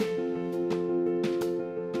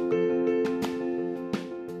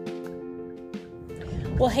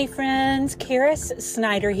Well, hey friends, Karis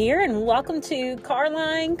Snyder here, and welcome to Car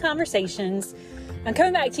Line Conversations. I'm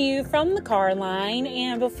coming back to you from the car line,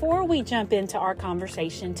 and before we jump into our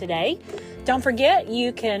conversation today, don't forget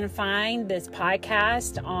you can find this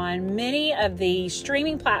podcast on many of the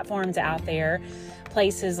streaming platforms out there,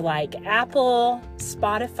 places like Apple,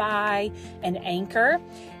 Spotify, and Anchor.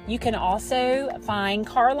 You can also find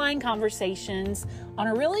Car Line Conversations on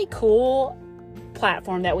a really cool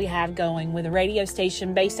platform that we have going with a radio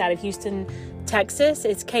station based out of Houston, Texas.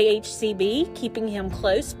 It's KHCB, Keeping Him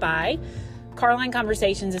Close By. Car Line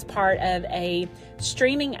Conversations is part of a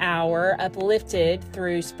streaming hour uplifted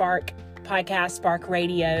through Spark Podcast, Spark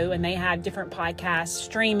Radio, and they have different podcasts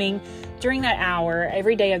streaming during that hour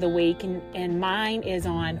every day of the week, and mine is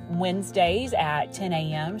on Wednesdays at 10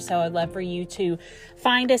 a.m. So I'd love for you to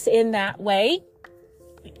find us in that way.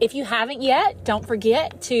 If you haven't yet, don't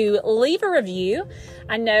forget to leave a review.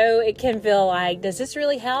 I know it can feel like, does this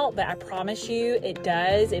really help? But I promise you it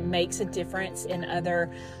does. It makes a difference in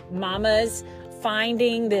other mamas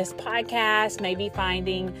finding this podcast, maybe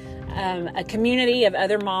finding a community of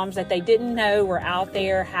other moms that they didn't know were out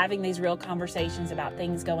there having these real conversations about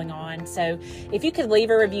things going on. So if you could leave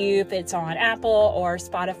a review, if it's on Apple or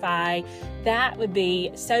Spotify, that would be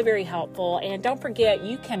so very helpful. And don't forget,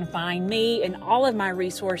 you can find me and all of my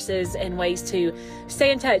resources and ways to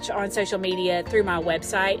stay in touch on social media through my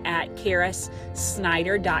website at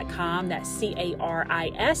karissnider.com. That's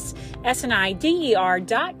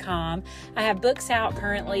KarissSnider.com. I have books out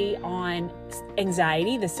currently on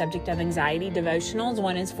anxiety, the subject of anxiety devotionals.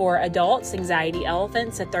 One is for adults, Anxiety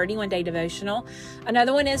Elephants, a 31-day devotional.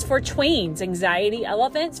 Another one is for tweens, Anxiety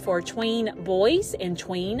Elephants for tween boys and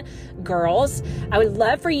tween girls. I would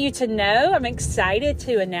love for you to know, I'm excited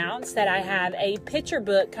to announce that I have a picture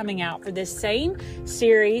book coming out for this same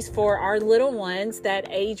series for our little ones that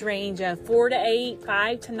age range of 4 to 8,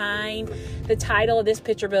 5 to 9. The title of this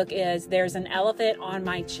picture book is There's an Elephant on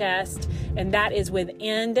My Chest, and that is with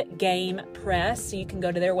End Game Press. So you can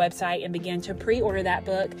go to their website and begin to pre-order that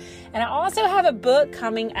book. And I also have a book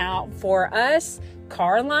coming out for us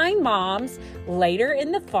Car Line moms later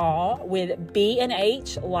in the fall with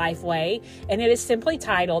B&H Lifeway, and it is simply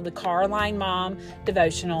titled The Car Line Mom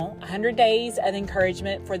Devotional, 100 Days of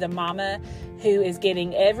Encouragement for the Mama who is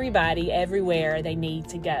getting everybody everywhere they need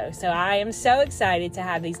to go. So I am so excited to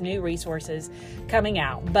have these new resources coming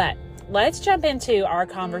out. But let's jump into our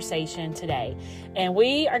conversation today, and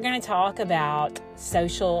we are going to talk about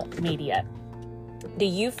social media. Do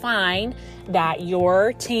you find that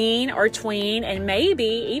your teen or tween, and maybe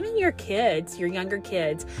even your kids, your younger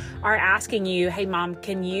kids, are asking you, hey mom,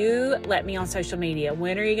 can you let me on social media?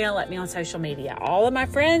 When are you going to let me on social media? All of my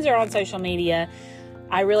friends are on social media.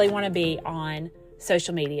 I really want to be on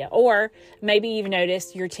social media. Or maybe you've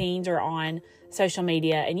noticed your teens are on social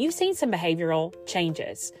media and you've seen some behavioral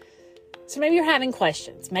changes. So maybe you're having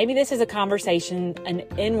questions. Maybe this is a conversation, an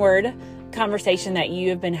inward conversation that you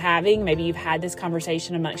have been having. Maybe you've had this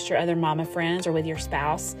conversation amongst your other mama friends or with your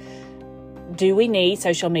spouse. Do we need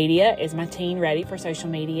social media? Is my teen ready for social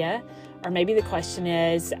media? Or maybe the question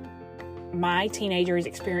is, my teenager is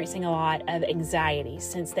experiencing a lot of anxiety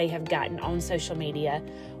since they have gotten on social media.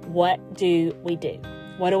 What do we do?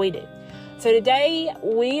 What do we do? So today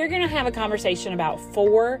we are going to have a conversation about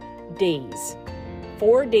 4 Ds.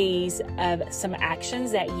 4 Ds of some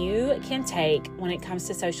actions that you can take when it comes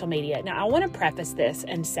to social media. Now, I want to preface this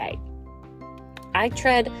and say, I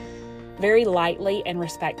tread very lightly and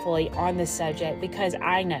respectfully on this subject because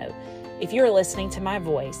I know if you're listening to my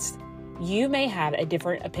voice, you may have a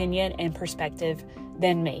different opinion and perspective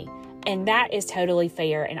than me. And that is totally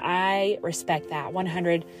fair, and I respect that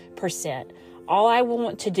 100%. All I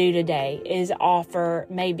want to do today is offer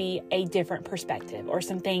maybe a different perspective or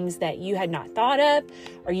some things that you had not thought of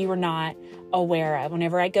or you were not aware of.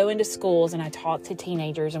 Whenever I go into schools and I talk to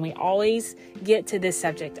teenagers, and we always get to this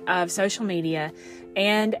subject of social media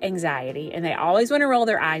and anxiety, and they always want to roll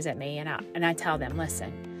their eyes at me, and I tell them,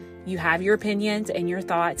 listen, you have your opinions and your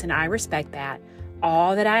thoughts, and I respect that.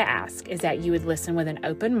 All that I ask is that you would listen with an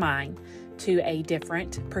open mind to a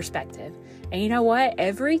different perspective. And you know what?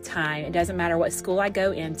 Every time, it doesn't matter what school I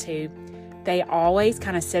go into, they always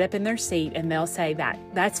kind of sit up in their seat and they'll say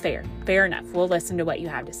that's fair. Fair enough. We'll listen to what you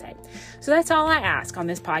have to say. So that's all I ask on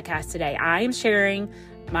this podcast today. I am sharing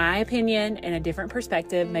my opinion and a different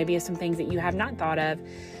perspective, maybe of some things that you have not thought of.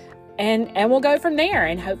 And we'll go from there.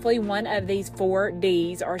 And hopefully one of these 4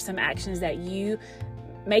 Ds are some actions that you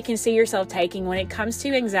may can see yourself taking when it comes to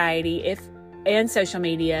anxiety and social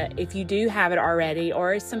media, if you do have it already,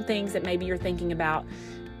 or some things that maybe you're thinking about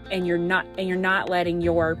and you're not letting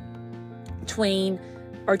your tween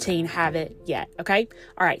or teen have it yet. Okay.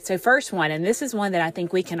 All right. So first one, and this is one that I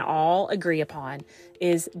think we can all agree upon,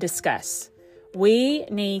 is discuss. We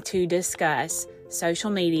need to discuss social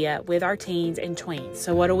media with our teens and tweens.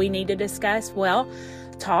 So what do we need to discuss? Well,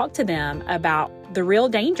 talk to them about the real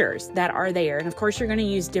dangers that are there. And of course, you're going to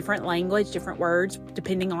use different language, different words,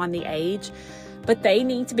 depending on the age. But they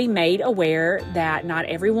need to be made aware that not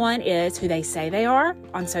everyone is who they say they are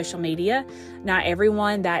on social media. Not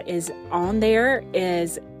everyone that is on there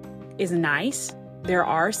is nice. There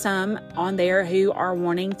are some on there who are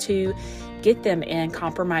wanting to get them in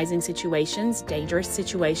compromising situations, dangerous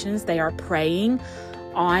situations. They are preying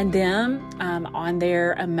on them, on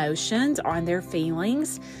their emotions, on their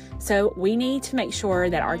feelings. So we need to make sure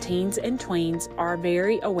that our teens and tweens are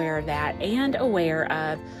very aware of that and aware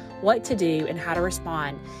of what to do and how to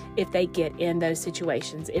respond if they get in those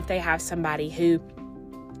situations. If they have somebody who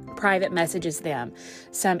private messages them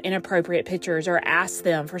some inappropriate pictures or asks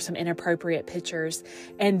them for some inappropriate pictures,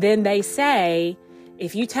 and then they say,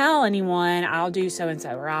 if you tell anyone, I'll do so-and-so,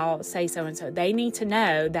 or I'll say so-and-so. They need to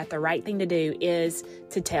know that the right thing to do is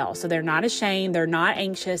to tell. So they're not ashamed. They're not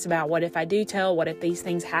anxious about what if I do tell, what if these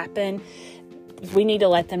things happen. We need to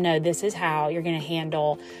let them know this is how you're going to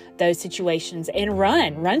handle those situations and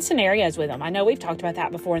run scenarios with them. I know we've talked about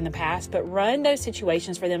that before in the past, but run those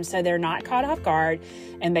situations for them so they're not caught off guard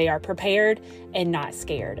and they are prepared and not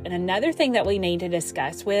scared. And another thing that we need to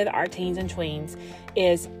discuss with our teens and tweens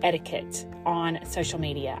is etiquette on social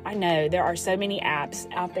media. I know there are so many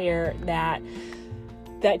apps out there that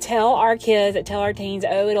tell our kids, that tell our teens,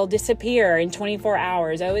 oh, it'll disappear in 24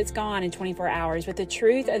 hours. Oh, it's gone in 24 hours. But the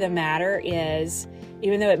truth of the matter is,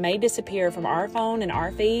 even though it may disappear from our phone and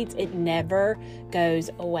our feeds, it never goes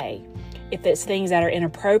away. If it's things that are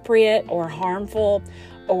inappropriate or harmful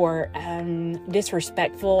or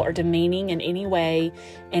disrespectful or demeaning in any way,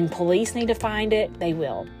 and police need to find it, they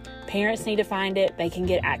will. Parents need to find it. They can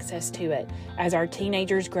get access to it. As our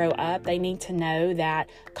teenagers grow up, they need to know that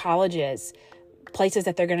colleges, places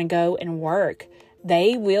that they're going to go and work,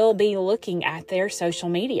 they will be looking at their social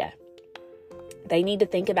media. They need to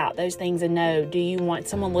think about those things and know, do you want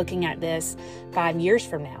someone looking at this 5 years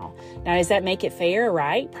from now? Now, does that make it fair,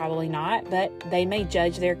 right? Probably not, but they may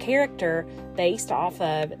judge their character based off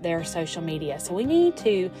of their social media. So we need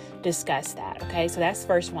to discuss that, okay? So that's the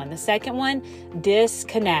first one. The second one,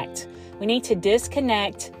 disconnect. We need to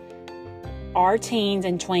disconnect our teens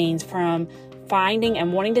and tweens from finding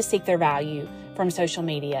and wanting to seek their value from social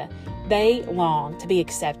media. They long to be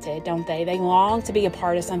accepted, don't they? They long to be a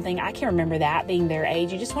part of something. I can remember that being their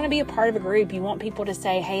age. You just want to be a part of a group. You want people to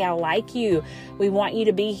say, hey, I like you. We want you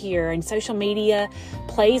to be here. And social media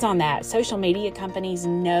plays on that. Social media companies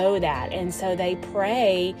know that. And so they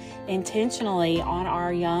prey intentionally on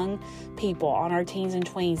our young people, on our teens and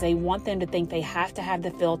tweens. They want them to think they have to have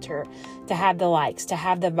the filter, to have the likes, to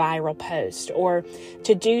have the viral post, or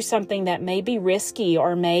to do something that may be risky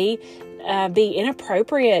or may be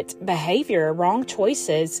inappropriate behavior, wrong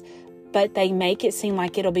choices, but they make it seem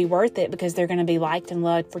like it'll be worth it because they're going to be liked and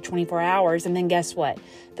loved for 24 hours. And then guess what?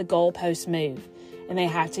 The goalposts move and they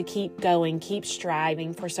have to keep going, keep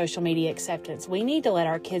striving for social media acceptance. We need to let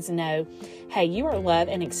our kids know, hey, you are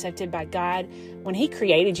loved and accepted by God. When He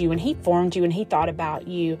created you, when He formed you, and He thought about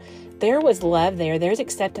you, there was love there. There's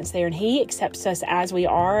acceptance there, and He accepts us as we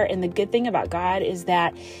are. And the good thing about God is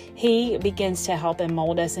that He begins to help and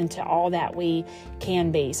mold us into all that we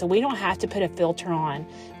can be. So we don't have to put a filter on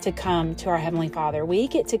to come to our Heavenly Father. We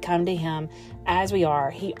get to come to Him as we are.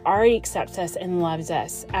 He already accepts us and loves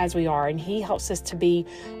us as we are, and He helps us to be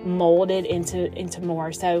molded into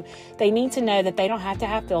more. So they need to know that they don't have to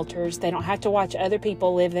have filters. They don't have to watch other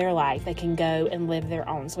people live their life. They can go and live their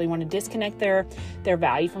own. So we want to disconnect their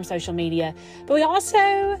value from social media. But we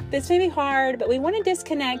also, this may be hard, but we want to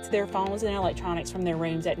disconnect their phones and electronics from their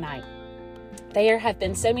rooms at night. There have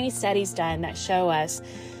been so many studies done that show us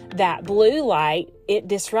that blue light, it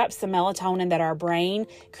disrupts the melatonin that our brain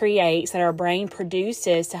creates, that our brain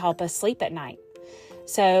produces to help us sleep at night.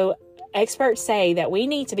 So experts say that we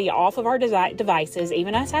need to be off of our devices,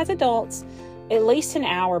 even us as adults, at least an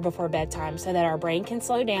hour before bedtime so that our brain can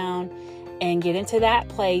slow down and get into that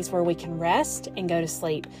place where we can rest and go to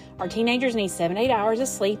sleep. Our teenagers need 7 to 8 hours of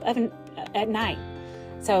sleep at night.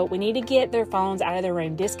 So we need to get their phones out of their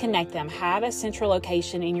room, disconnect them, have a central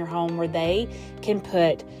location in your home where they can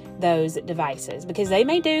put those devices, because they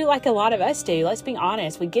may do like a lot of us do. Let's be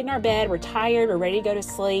honest. We get in our bed, we're tired, we're ready to go to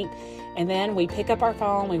sleep, and then we pick up our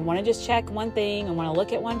phone. We want to just check one thing and want to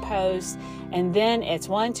look at one post, and then it's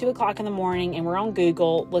 1, 2 o'clock in the morning and we're on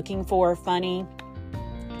Google looking for funny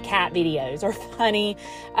cat videos or funny,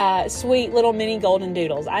 sweet little mini golden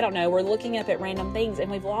doodles. I don't know. We're looking up at random things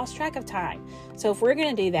and we've lost track of time. So if we're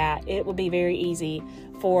going to do that, it will be very easy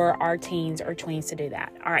for our teens or tweens to do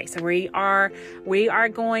that. All right. So we are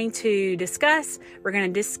going to discuss, we're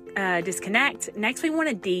going to disconnect. Next, we want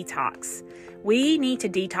to detox. We need to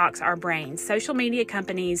detox our brains. Social media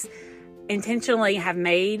companies intentionally have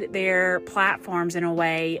made their platforms in a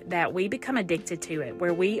way that we become addicted to it,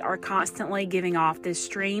 where we are constantly giving off this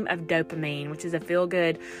stream of dopamine, which is a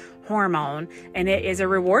feel-good hormone, and it is a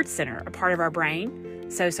reward center, a part of our brain.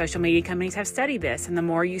 So social media companies have studied this, and the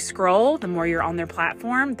more you scroll, the more you're on their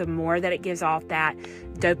platform, the more that it gives off that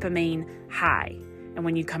dopamine high. And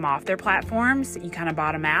when you come off their platforms, you kind of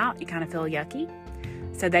bottom out, you kind of feel yucky.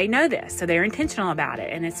 So they know this, so they're intentional about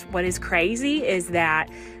it. And it's what is crazy is that,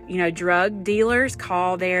 drug dealers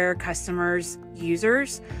call their customers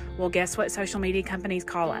users. Well, guess what social media companies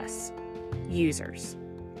call us? Users.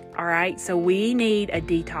 All right, so we need a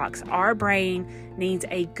detox. Our brain needs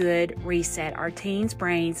a good reset. Our teens'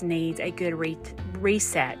 brains needs a good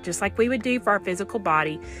reset. Just like we would do for our physical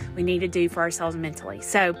body, we need to do for ourselves mentally.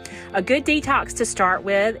 So a good detox to start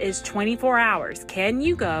with is 24 hours. Can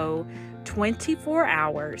you go 24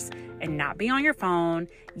 hours and not be on your phone?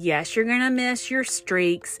 Yes, you're going to miss your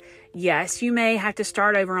streaks. Yes, you may have to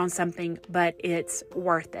start over on something, but it's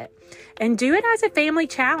worth it. And do it as a family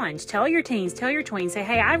challenge. Tell your teens, tell your tweens, say,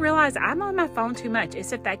 hey, I realize I'm on my phone too much.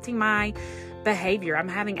 It's affecting my behavior. I'm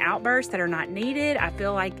having outbursts that are not needed. I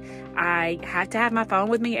feel like I have to have my phone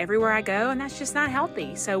with me everywhere I go, and that's just not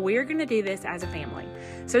healthy. So we're going to do this as a family.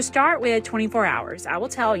 So start with 24 hours. I will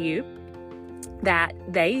tell you that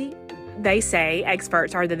they say,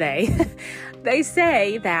 experts are they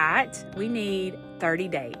say that we need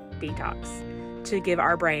 30-day detox to give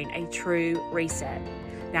our brain a true reset.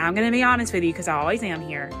 Now, I'm going to be honest with you because I always am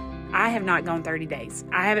here. I have not gone 30 days.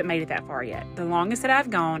 I haven't made it that far yet. The longest that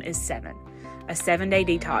I've gone is a 7-day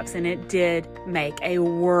detox, and it did make a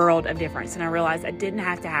world of difference. And I realized I didn't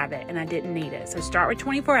have to have it and I didn't need it. So start with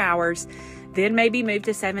 24 hours, then maybe move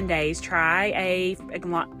to 7 days. Try a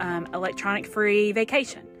electronic-free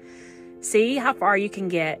vacation. See how far you can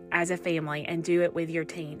get as a family and do it with your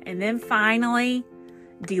teen. And then finally,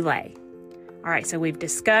 delay. All right, so we've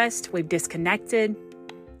discussed, we've disconnected,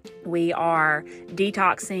 we are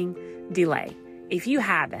detoxing, delay. If you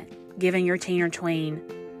haven't given your teen or tween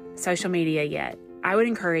social media yet, I would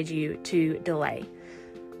encourage you to delay.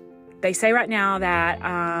 They say right now that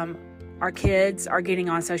our kids are getting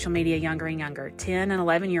on social media younger and younger. 10 and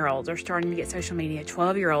 11-year-olds are starting to get social media.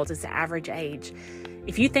 12-year-olds is the average age.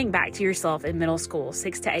 If you think back to yourself in middle school,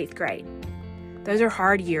 6th to 8th grade, those are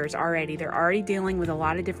hard years already. They're already dealing with a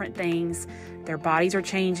lot of different things. Their bodies are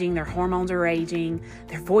changing. Their hormones are raging.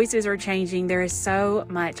 Their voices are changing. There is so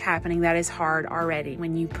much happening that is hard already.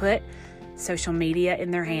 When you put social media in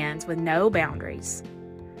their hands with no boundaries,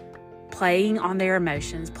 playing on their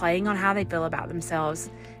emotions, playing on how they feel about themselves,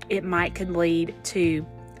 it could lead to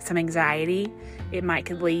some anxiety. It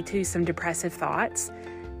could lead to some depressive thoughts.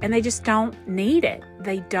 And they just don't need it.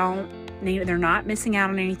 They don't need it. They're not missing out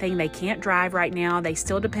on anything. They can't drive right now. They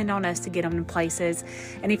still depend on us to get them to places.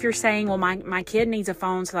 And if you're saying, well, my kid needs a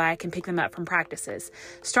phone so that I can pick them up from practices,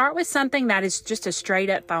 start with something that is just a straight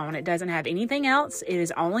up phone. It doesn't have anything else. It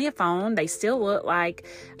is only a phone. They still look like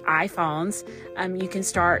iPhones. You can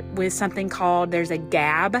start with something called, there's a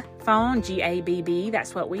Gabb phone, Gabb.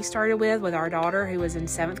 That's what we started with our daughter who was in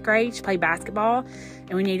 7th grade. She played basketball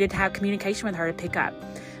and we needed to have communication with her to pick up.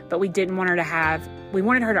 But we didn't want her to we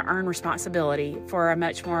wanted her to earn responsibility for a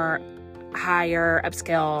much more higher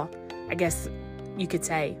upscale, I guess you could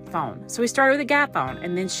say, phone. So we started with a Gabb phone,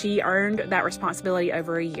 and then she earned that responsibility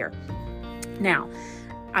over a year. Now,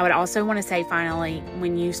 I would also want to say, finally,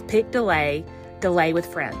 when you pick delay with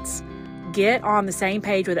friends. Get on the same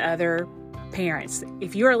page with other parents.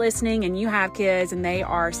 If you are listening and you have kids and they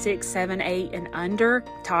are 6, 7, 8 and under,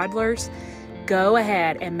 toddlers, go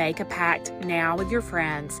ahead and make a pact now with your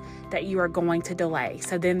friends that you are going to delay.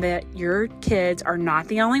 So then that your kids are not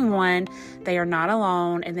the only one, they are not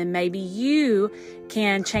alone, and then maybe you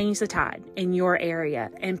can change the tide in your area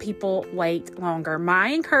and people wait longer.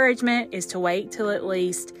 My encouragement is to wait till at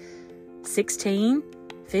least 15,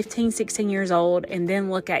 16 years old and then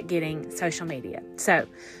look at getting social media. So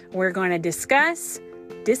we're going to discuss,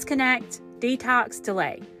 disconnect, detox,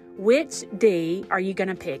 delay. Which D are you going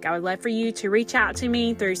to pick? I would love for you to reach out to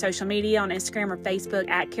me through social media on Instagram or Facebook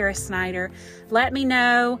at Kara Snyder. Let me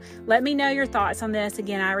know your thoughts on this.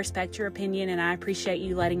 Again, I respect your opinion and I appreciate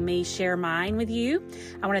you letting me share mine with you.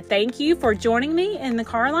 I want to thank you for joining me in the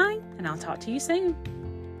car line, and I'll talk to you soon.